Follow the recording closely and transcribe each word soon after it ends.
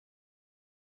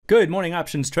Good morning,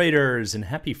 options traders, and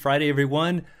happy Friday,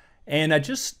 everyone. And I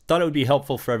just thought it would be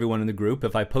helpful for everyone in the group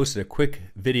if I posted a quick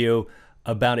video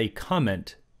about a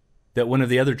comment that one of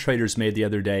the other traders made the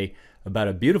other day about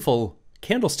a beautiful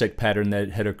candlestick pattern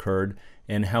that had occurred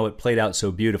and how it played out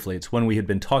so beautifully. It's one we had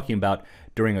been talking about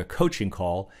during a coaching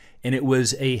call, and it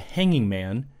was a hanging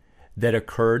man that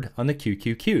occurred on the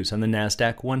QQQs, on the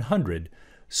NASDAQ 100.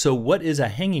 So what is a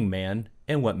hanging man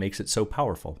and what makes it so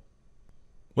powerful?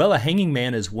 Well, a hanging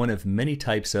man is one of many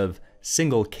types of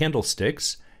single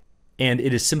candlesticks, and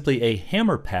it is simply a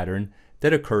hammer pattern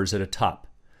that occurs at a top.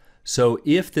 So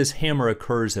if this hammer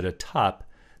occurs at a top,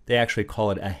 they actually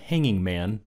call it a hanging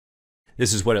man.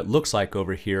 This is what it looks like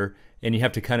over here, and you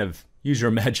have to kind of use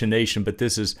your imagination, but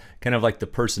this is kind of like the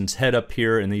person's head up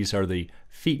here, and these are the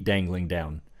feet dangling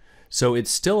down. So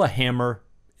it's still a hammer,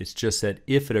 it's just that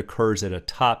if it occurs at a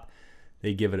top,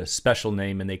 they give it a special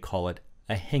name and they call it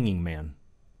a hanging man.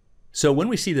 So when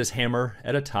we see this hammer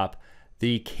at a top,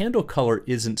 the candle color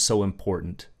isn't so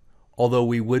important, although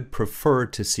we would prefer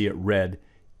to see it red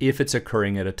if it's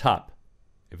occurring at a top.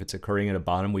 If it's occurring at a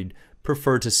bottom, we'd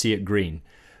prefer to see it green.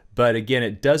 But again,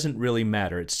 it doesn't really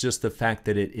matter. It's just the fact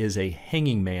that it is a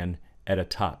hanging man at a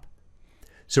top.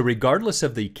 So regardless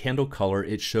of the candle color,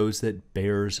 it shows that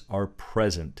bears are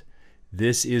present.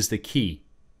 This is the key.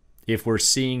 If we're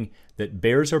seeing that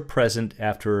bears are present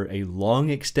after a long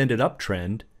extended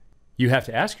uptrend, you have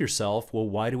to ask yourself, well,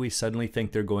 why do we suddenly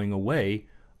think they're going away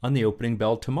on the opening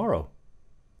bell tomorrow?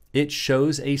 It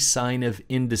shows a sign of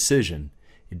indecision.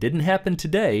 It didn't happen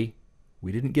today.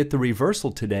 We didn't get the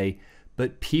reversal today,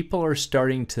 but people are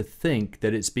starting to think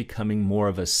that it's becoming more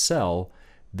of a sell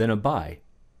than a buy.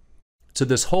 So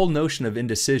this whole notion of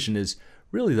indecision is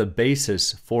really the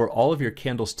basis for all of your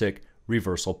candlestick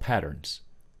reversal patterns.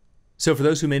 So for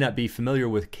those who may not be familiar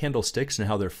with candlesticks and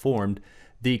how they're formed,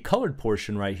 the colored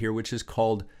portion right here, which is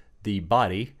called the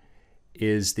body,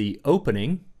 is the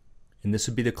opening, and this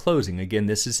would be the closing. Again,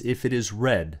 this is if it is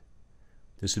red.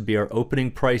 This would be our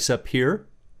opening price up here,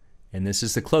 and this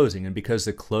is the closing. And because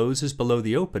the close is below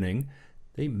the opening,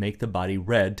 they make the body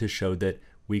red to show that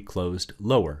we closed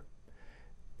lower.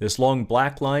 This long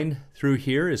black line through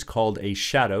here is called a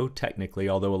shadow, technically,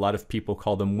 although a lot of people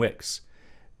call them wicks.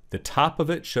 The top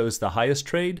of it shows the highest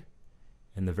trade,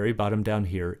 and the very bottom down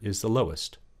here is the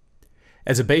lowest.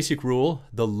 As a basic rule,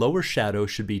 the lower shadow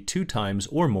should be 2 times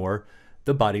or more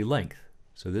the body length.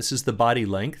 So this is the body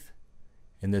length,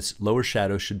 and this lower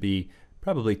shadow should be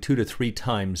probably 2 to 3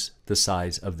 times the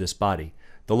size of this body.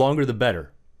 The longer the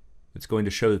better. It's going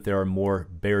to show that there are more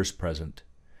bears present.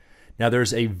 Now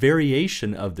there's a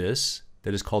variation of this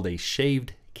that is called a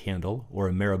shaved candle or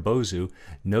a Maribozu.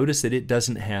 Notice that it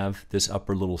doesn't have this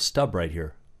upper little stub right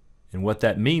here. And what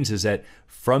that means is that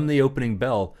from the opening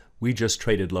bell, we just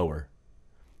traded lower.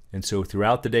 And so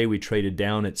throughout the day, we traded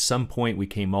down. At some point, we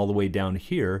came all the way down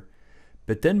here.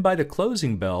 But then by the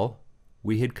closing bell,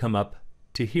 we had come up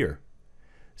to here.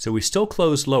 So we still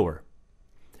closed lower.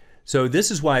 So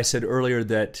this is why I said earlier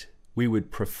that we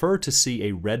would prefer to see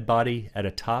a red body at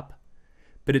a top,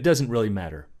 but it doesn't really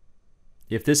matter.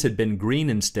 If this had been green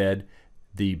instead,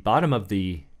 the bottom of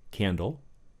the candle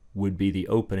would be the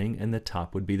opening and the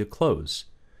top would be the close.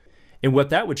 And what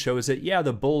that would show is that, yeah,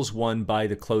 the bulls won by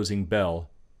the closing bell,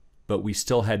 but we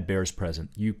still had bears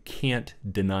present. You can't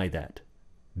deny that.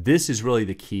 This is really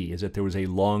the key, is that there was a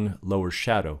long lower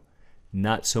shadow,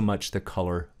 not so much the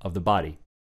color of the body.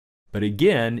 But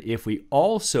again, if we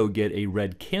also get a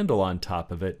red candle on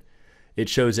top of it, it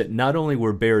shows that not only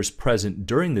were bears present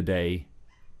during the day,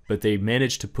 but they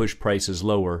managed to push prices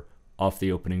lower off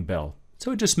the opening bell.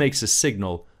 So it just makes a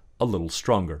signal a little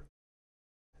stronger.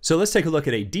 So let's take a look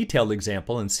at a detailed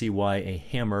example and see why a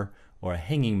hammer or a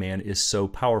hanging man is so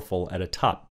powerful at a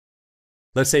top.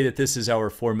 Let's say that this is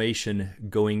our formation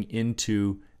going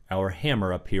into our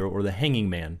hammer up here, or the hanging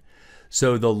man.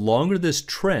 So the longer this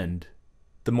trend,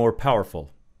 the more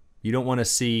powerful. You don't want to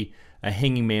see a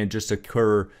hanging man just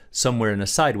occur somewhere in a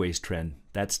sideways trend.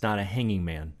 That's not a hanging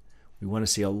man. We want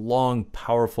to see a long,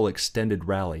 powerful, extended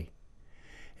rally.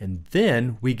 And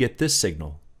then we get this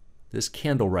signal. This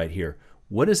candle right here.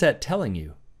 What is that telling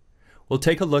you? Well,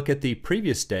 take a look at the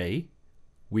previous day.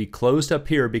 We closed up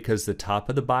here because the top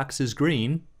of the box is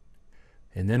green.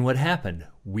 And then what happened?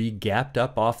 We gapped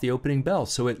up off the opening bell.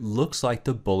 So it looks like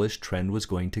the bullish trend was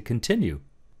going to continue.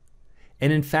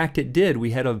 And in fact, it did.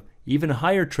 We had an even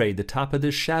higher trade, the top of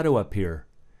this shadow up here.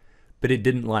 But it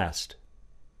didn't last.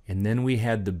 And then we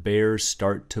had the bears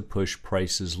start to push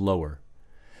prices lower.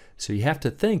 So you have to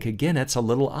think, again, that's a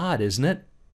little odd, isn't it?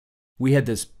 We had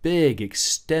this big,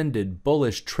 extended,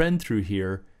 bullish trend through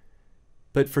here,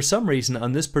 but for some reason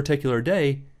on this particular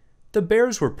day, The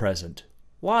bears were present.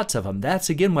 Lots of them. That's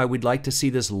again why we'd like to see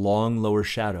this long lower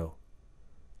shadow.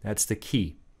 That's the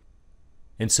key.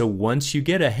 And so once you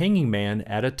get a hanging man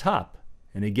at a top,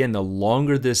 and again, the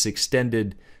longer this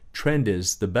extended trend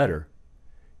is, the better,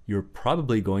 you're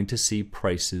probably going to see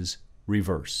prices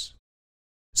reverse.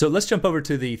 So let's jump over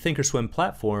to the Thinkorswim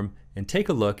platform and take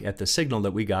a look at the signal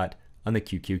that we got on the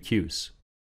QQQs.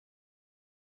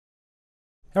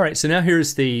 All right, so now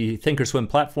here's the Thinkorswim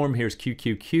platform. Here's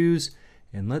QQQs,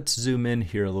 and let's zoom in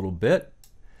here a little bit.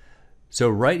 So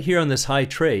right here on this high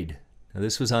trade, now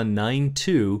this was on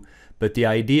 9-2, but the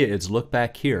idea is look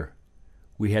back here.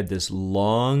 We had this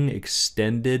long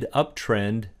extended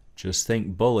uptrend. Just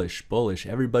think bullish, bullish.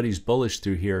 Everybody's bullish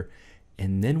through here.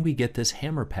 And then we get this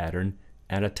hammer pattern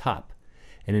at a top.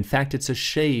 And in fact, it's a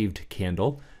shaved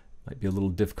candle. Might be a little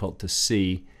difficult to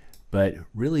see, but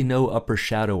really no upper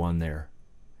shadow on there.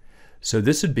 So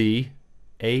this would be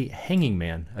a hanging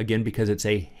man, again, because it's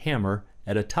a hammer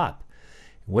at a top.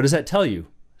 What does that tell you?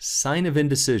 Sign of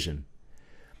indecision.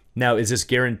 Now, is this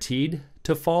guaranteed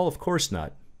to fall? Of course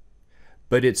not.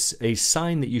 But it's a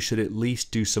sign that you should at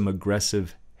least do some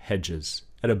aggressive hedges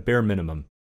at a bare minimum.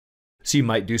 So you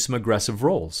might do some aggressive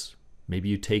rolls. Maybe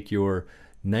you take your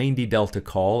 90 delta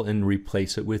call and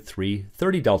replace it with 3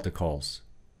 30 delta calls.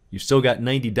 You've still got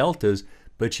 90 deltas,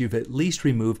 but you've at least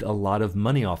removed a lot of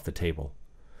money off the table.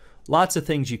 Lots of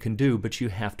things you can do, but you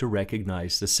have to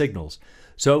recognize the signals.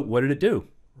 So what did it do?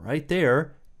 Right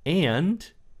there, and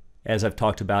as I've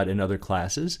talked about in other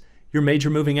classes, your major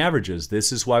moving averages.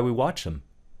 This is why we watch them.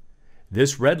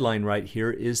 This red line right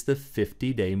here is the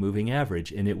 50-day moving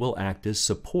average, and it will act as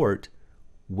support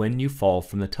when you fall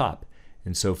from the top.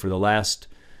 And so for the last,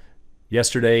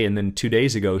 yesterday and then 2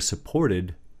 days ago,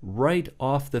 supported right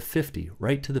off the 50,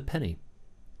 right to the penny.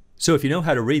 So if you know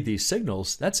how to read these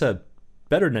signals, that's a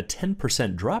better than a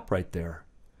 10% drop right there.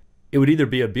 It would either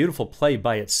be a beautiful play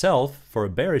by itself for a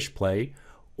bearish play,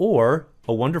 or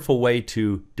a wonderful way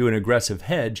to do an aggressive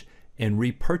hedge and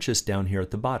repurchase down here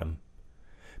at the bottom.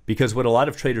 Because what a lot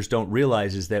of traders don't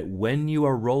realize is that when you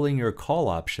are rolling your call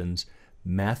options,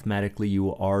 mathematically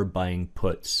you are buying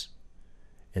puts.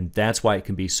 And that's why it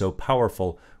can be so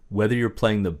powerful, whether you're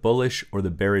playing the bullish or the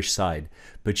bearish side.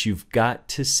 But you've got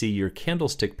to see your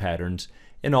candlestick patterns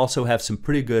and also have some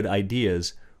pretty good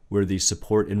ideas where the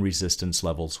support and resistance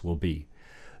levels will be.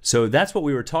 So that's what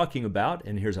we were talking about,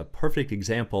 and here's a perfect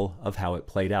example of how it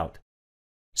played out.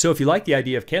 So if you like the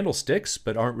idea of candlesticks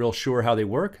but aren't real sure how they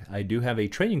work, I do have a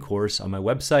training course on my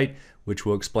website which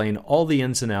will explain all the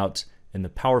ins and outs and the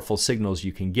powerful signals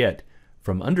you can get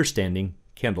from understanding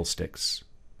candlesticks.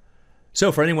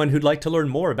 So for anyone who'd like to learn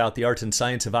more about the art and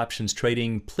science of options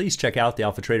trading, please check out the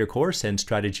Alpha Trader course and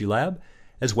Strategy Lab,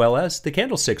 as well as the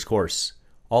Candlesticks course,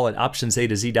 all at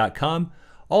optionsatoz.com.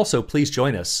 Also, please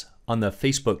join us on the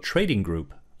Facebook trading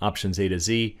group, Options A to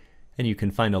Z, and you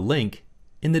can find a link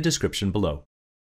in the description below.